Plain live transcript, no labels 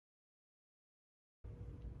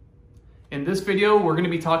In this video, we're going to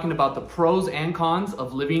be talking about the pros and cons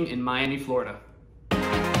of living in Miami, Florida.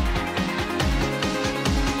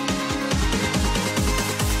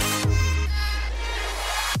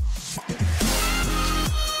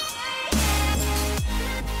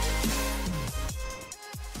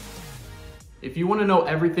 If you want to know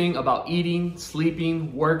everything about eating,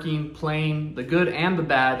 sleeping, working, playing, the good and the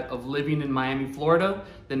bad of living in Miami, Florida,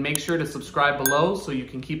 then make sure to subscribe below so you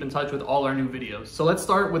can keep in touch with all our new videos. So let's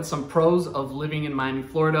start with some pros of living in Miami,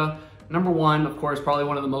 Florida. Number one, of course, probably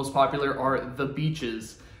one of the most popular are the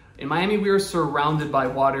beaches. In Miami, we are surrounded by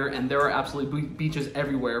water and there are absolutely beaches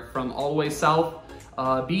everywhere, from all the way south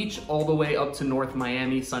beach all the way up to North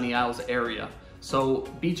Miami, Sunny Isles area. So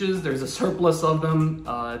beaches, there's a surplus of them.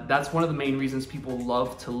 That's one of the main reasons people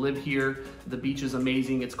love to live here. The beach is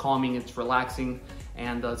amazing, it's calming, it's relaxing,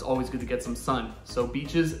 and it's always good to get some sun. So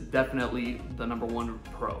beaches, definitely the number one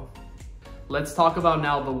pro. Let's talk about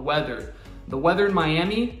now the weather. The weather in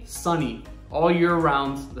Miami, sunny all year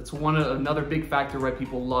round. That's another big factor why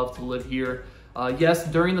people love to live here. Yes,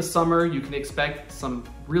 during the summer, you can expect some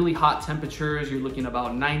really hot temperatures. You're looking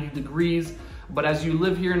about 90 degrees. But as you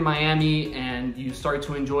live here in Miami and you start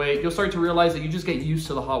to enjoy it, you'll start to realize that you just get used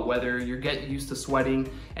to the hot weather, you get used to sweating,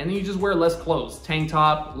 and then you just wear less clothes. Tank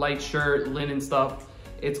top, light shirt, linen stuff,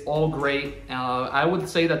 it's all great. I would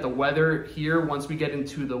say that the weather here, once we get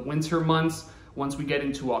into the winter months, once we get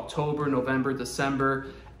into October, November, December,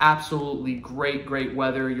 absolutely great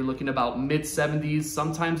weather. You're looking about mid 70s.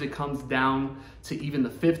 Sometimes it comes down to even the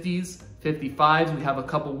 50s. 55s, we have a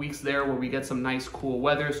couple weeks there where we get some nice cool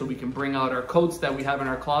weather so we can bring out our coats that we have in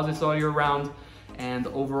our closets all year round. And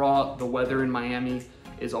overall, the weather in Miami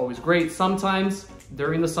is always great. Sometimes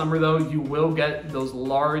during the summer though, you will get those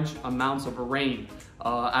large amounts of rain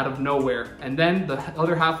out of nowhere. And then the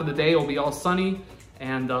other half of the day will be all sunny,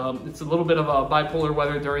 and it's a little bit of a bipolar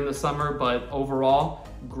weather during the summer, but overall,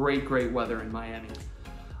 great weather in Miami.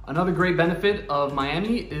 Another great benefit of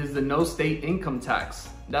Miami is the no state income tax.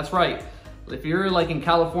 That's right. If you're like in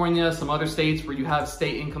California, some other states where you have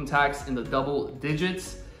state income tax in the double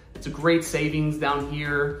digits, it's a great savings down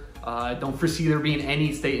here. I don't foresee there being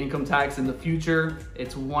any state income tax in the future.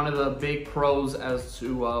 It's one of the big pros as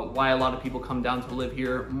to why a lot of people come down to live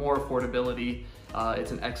here. More affordability.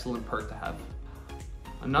 It's an excellent perk to have.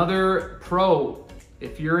 Another pro,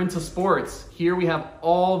 if you're into sports, here we have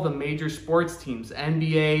all the major sports teams: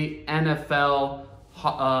 NBA, NFL,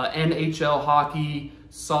 NHL hockey,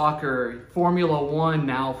 soccer, Formula One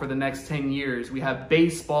now for the next 10 years. We have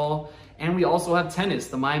baseball, and we also have tennis,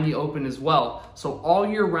 the Miami Open as well. So all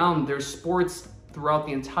year round, there's sports throughout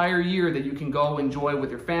the entire year that you can go enjoy with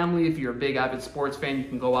your family. If you're a big avid sports fan, you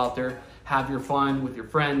can go out there, have your fun with your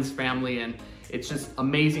friends, family, and it's just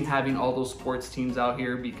amazing having all those sports teams out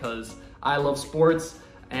here because I love sports.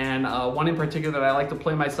 And one in particular that I like to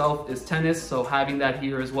play myself is tennis. So having that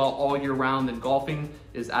here as well all year round and golfing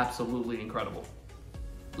is absolutely incredible.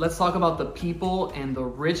 Let's talk about the people and the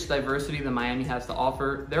rich diversity that Miami has to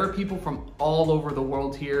offer. There are people from all over the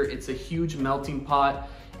world here. It's a huge melting pot,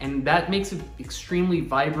 and that makes it extremely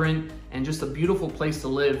vibrant and just a beautiful place to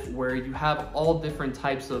live, where you have all different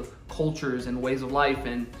types of cultures and ways of life.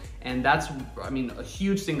 And that's, I mean, a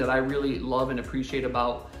huge thing that I really love and appreciate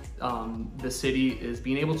about the city is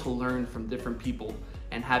being able to learn from different people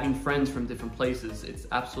and having friends from different places. It's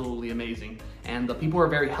absolutely amazing. And the people are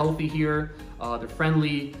very healthy here, they're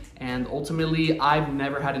friendly, and ultimately I've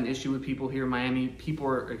never had an issue with people here in Miami. People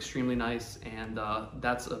are extremely nice, and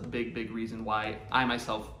that's a big reason why I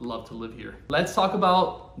myself love to live here. Let's talk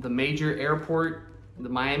about the major airport, the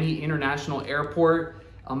Miami International Airport.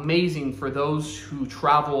 Amazing for those who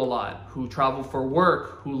travel a lot, who travel for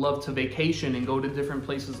work, who love to vacation and go to different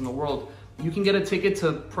places in the world. You can get a ticket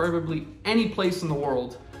to probably any place in the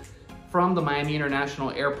world from the Miami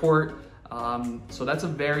International Airport. So that's a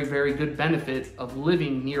very good benefit of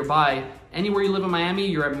living nearby. Anywhere you live in Miami,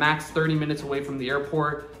 you're at max 30 minutes away from the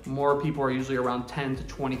airport. More people are usually around 10 to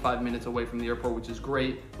 25 minutes away from the airport, which is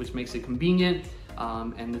great, which makes it convenient.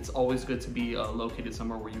 And it's always good to be located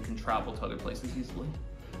somewhere where you can travel to other places easily.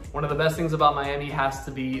 One of the best things about Miami has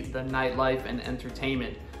to be the nightlife and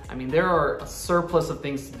entertainment. I mean, there are a surplus of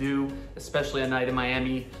things to do, especially at night in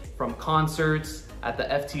Miami, from concerts at the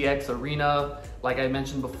FTX Arena, like I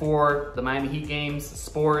mentioned before, the Miami Heat games,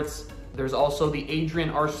 sports. There's also the Adrian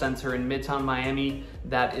Arch Center in Midtown Miami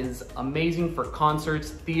that is amazing for concerts,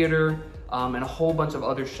 theater, and a whole bunch of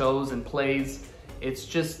other shows and plays. It's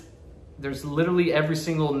just, there's literally every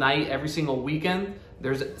single night, every single weekend,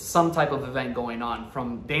 there's some type of event going on.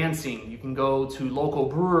 From dancing, you can go to local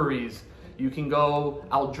breweries, you can go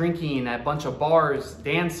out drinking at a bunch of bars,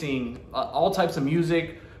 dancing, all types of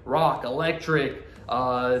music, rock, electric,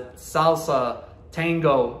 salsa,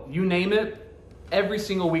 tango, you name it. Every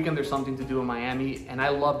single weekend there's something to do in Miami, and I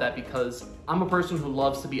love that because I'm a person who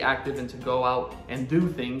loves to be active and to go out and do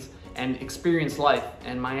things and experience life.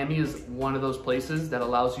 And Miami is one of those places that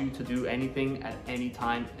allows you to do anything at any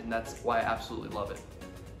time, and that's why I absolutely love it.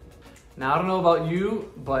 Now, I don't know about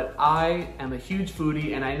you, but I am a huge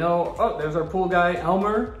foodie, and I know, oh, there's our pool guy,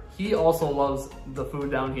 Elmer. He also loves the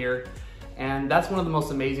food down here. And that's one of the most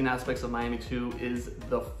amazing aspects of Miami too, is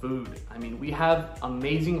the food. I mean, we have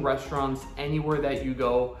amazing restaurants anywhere that you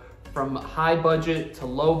go. From high budget to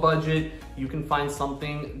low budget, you can find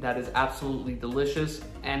something that is absolutely delicious.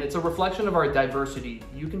 And it's a reflection of our diversity.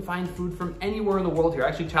 You can find food from anywhere in the world here. I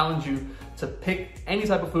actually challenge you to pick any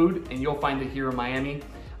type of food and you'll find it here in Miami,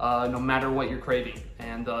 no matter what you're craving.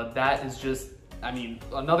 And that is just, I mean,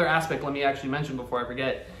 another aspect, let me actually mention before I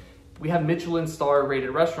forget. We have Michelin star rated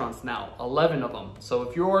restaurants now, 11 of them. So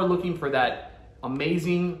if you're looking for that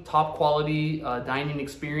amazing top quality dining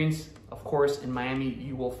experience, of course in Miami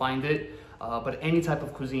you will find it. But any type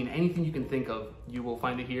of cuisine, anything you can think of, you will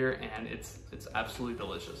find it here, and it's absolutely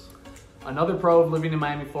delicious. Another pro of living in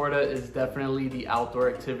Miami, Florida is definitely the outdoor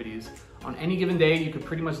activities. On any given day, you could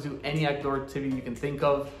pretty much do any outdoor activity you can think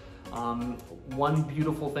of. One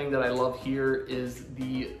beautiful thing that I love here is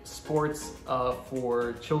the sports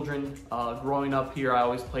for children. Growing up here, I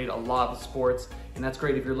always played a lot of sports, and that's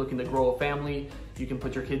great if you're looking to grow a family. You can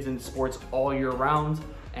put your kids into sports all year round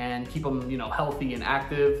and keep them, you know, healthy and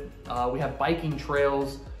active. We have biking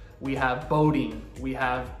trails, we have boating, we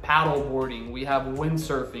have paddle boarding, we have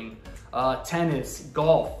windsurfing, tennis,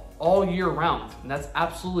 golf, all year round, and that's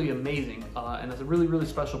absolutely amazing. And that's a really, really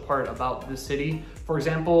special part about this city. For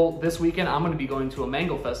example, this weekend, I'm gonna be going to a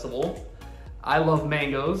mango festival. I love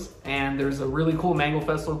mangoes, and there's a really cool mango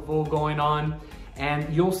festival going on.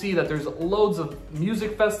 And you'll see that there's loads of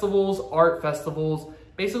music festivals, art festivals.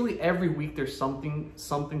 Basically every week there's something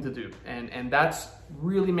to do. And that's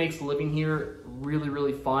really makes living here really,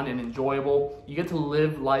 really fun and enjoyable. You get to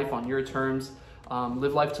live life on your terms,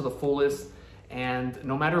 live life to the fullest. And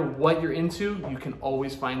no matter what you're into, you can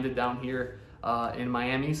always find it down here in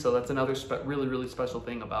Miami. So that's another really, really special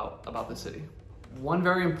thing about the city. One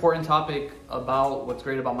very important topic about what's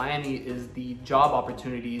great about Miami is the job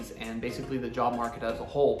opportunities and basically the job market as a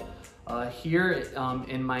whole. Here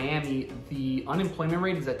in Miami, the unemployment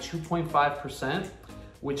rate is at 2.5%,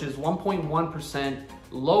 which is 1.1%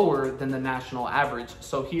 lower than the national average.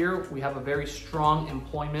 So here we have a very strong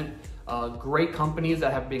employment. Great companies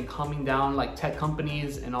that have been coming down, like tech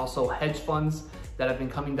companies and also hedge funds that have been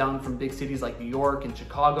coming down from big cities like New York and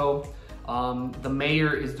Chicago. The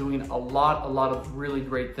mayor is doing a lot of really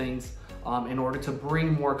great things in order to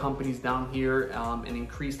bring more companies down here and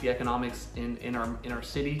increase the economics in our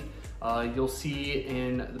city. You'll see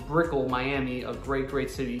in Brickell, Miami, a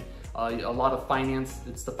great city. A lot of finance.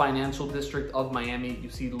 It's the financial district of Miami. You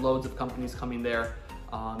see loads of companies coming there.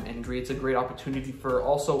 And creates a great opportunity for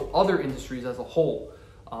also other industries as a whole.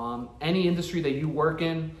 Any industry that you work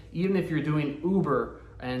in, even if you're doing Uber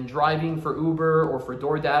and driving for Uber or for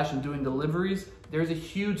DoorDash and doing deliveries, there's a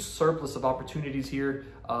huge surplus of opportunities here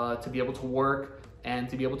to be able to work and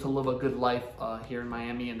to be able to live a good life here in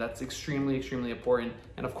Miami, and that's extremely important.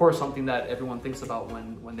 And of course, something that everyone thinks about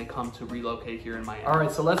when they come to relocate here in Miami. All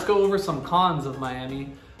right, so let's go over some cons of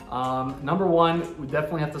Miami. Number one, we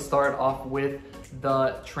definitely have to start off with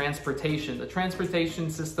the transportation. The transportation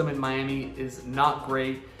system in Miami is not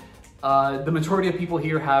great. The majority of people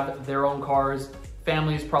here have their own cars.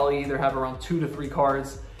 Families probably either have around 2 to 3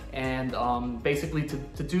 cars. And basically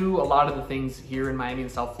to do a lot of the things here in Miami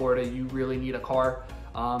and South Florida, you really need a car.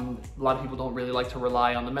 A lot of people don't really like to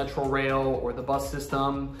rely on the metro rail or the bus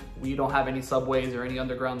system. We don't have any subways or any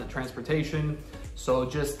underground transportation. So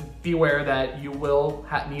just be aware that you will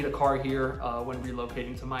need a car here when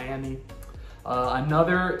relocating to Miami.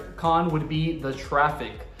 Another con would be the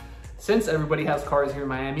traffic. Since everybody has cars here in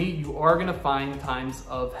Miami, you are gonna find times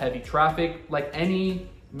of heavy traffic. Like any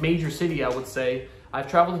major city, I would say. I've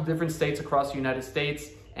traveled to different states across the United States,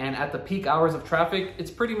 and at the peak hours of traffic,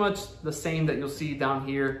 it's pretty much the same that you'll see down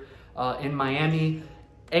here in Miami.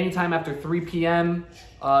 Anytime after 3 p.m.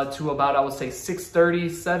 To about, I would say 6:30,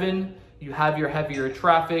 7, you have your heavier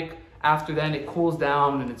traffic. After then, it cools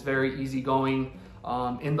down and it's very easygoing.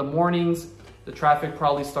 In the mornings, the traffic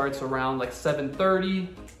probably starts around like 7:30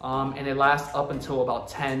 and it lasts up until about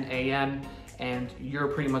 10 a.m. and you're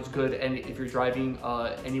pretty much good and if you're driving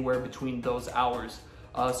anywhere between those hours.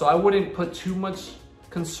 So I wouldn't put too much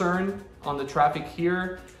concern on the traffic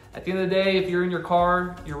here. At the end of the day, if you're in your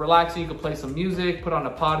car, you're relaxing, you can play some music, put on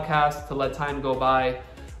a podcast to let time go by.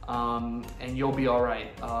 and you'll be all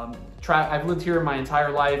right. I've lived here my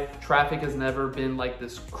entire life. Traffic has never been like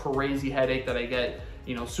this crazy headache that I get,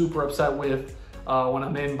 you know, super upset with when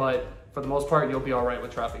I'm in, but for the most part, you'll be all right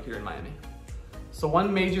with traffic here in Miami. So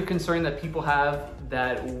one major concern that people have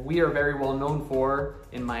that we are very well known for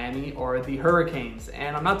in Miami are the hurricanes.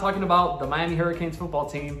 And I'm not talking about the Miami Hurricanes football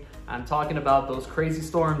team. I'm talking about those crazy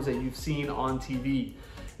storms that you've seen on TV.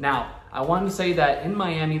 Now, I wanted to say that in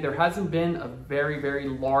Miami, there hasn't been a very, very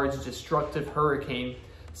large destructive hurricane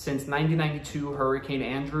since 1992 Hurricane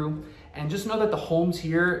Andrew. And just know that the homes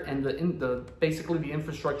here and basically the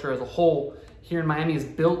infrastructure as a whole here in Miami is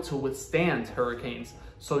built to withstand hurricanes.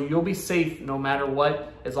 So you'll be safe no matter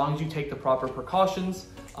what, as long as you take the proper precautions.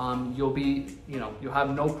 You'll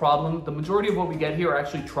have no problem. The majority of what we get here are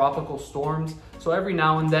actually tropical storms. So every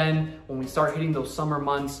now and then, when we start hitting those summer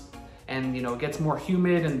months and it gets more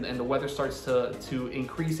humid and the weather starts to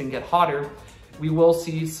increase and get hotter, we will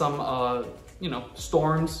see some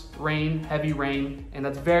storms, rain, heavy rain, and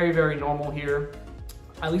that's very, very normal here.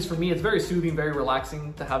 At least for me, it's very soothing, very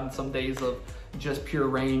relaxing to have some days of just pure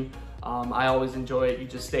rain. I always enjoy it. You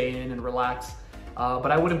just stay in and relax.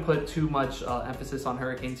 But I wouldn't put too much emphasis on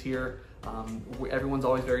hurricanes here. Everyone's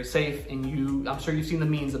always very safe, and I'm sure you've seen the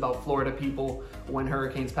memes about Florida people when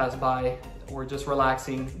hurricanes pass by. We're just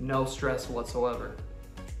relaxing, no stress whatsoever.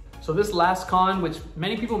 So this last con, which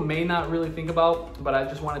many people may not really think about, but I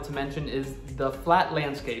just wanted to mention, is the flat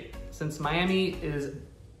landscape. Since Miami is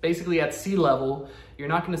basically at sea level, you're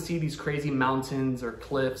not gonna see these crazy mountains or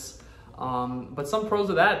cliffs. But some pros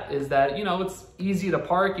of that is that, it's easy to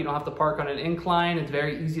park. You don't have to park on an incline. It's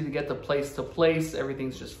very easy to get to place.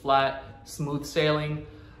 Everything's just flat, smooth sailing.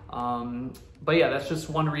 But yeah, that's just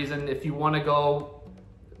one reason. If you want to go,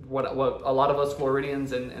 what a lot of us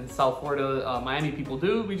Floridians and South Florida, Miami people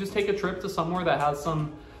do, we just take a trip to somewhere that has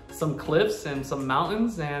some cliffs and some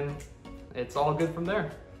mountains, and it's all good from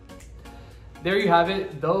there. There you have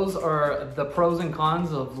it. Those are the pros and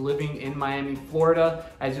cons of living in Miami, Florida.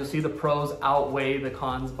 As you'll see, the pros outweigh the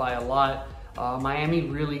cons by a lot. Miami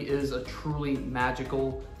really is a truly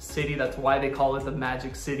magical city. That's why they call it the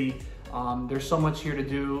Magic City. There's so much here to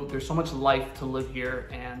do. There's so much life to live here,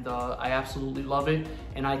 and I absolutely love it.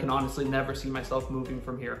 And I can honestly never see myself moving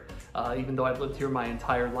from here, even though I've lived here my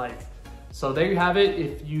entire life. So there you have it.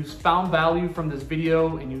 If you found value from this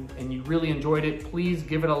video and you really enjoyed it, please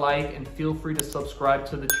give it a like and feel free to subscribe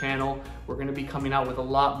to the channel. We're gonna be coming out with a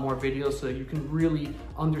lot more videos so that you can really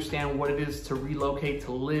understand what it is to relocate,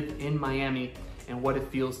 to live in Miami, and what it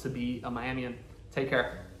feels to be a Miamian. Take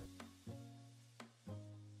care.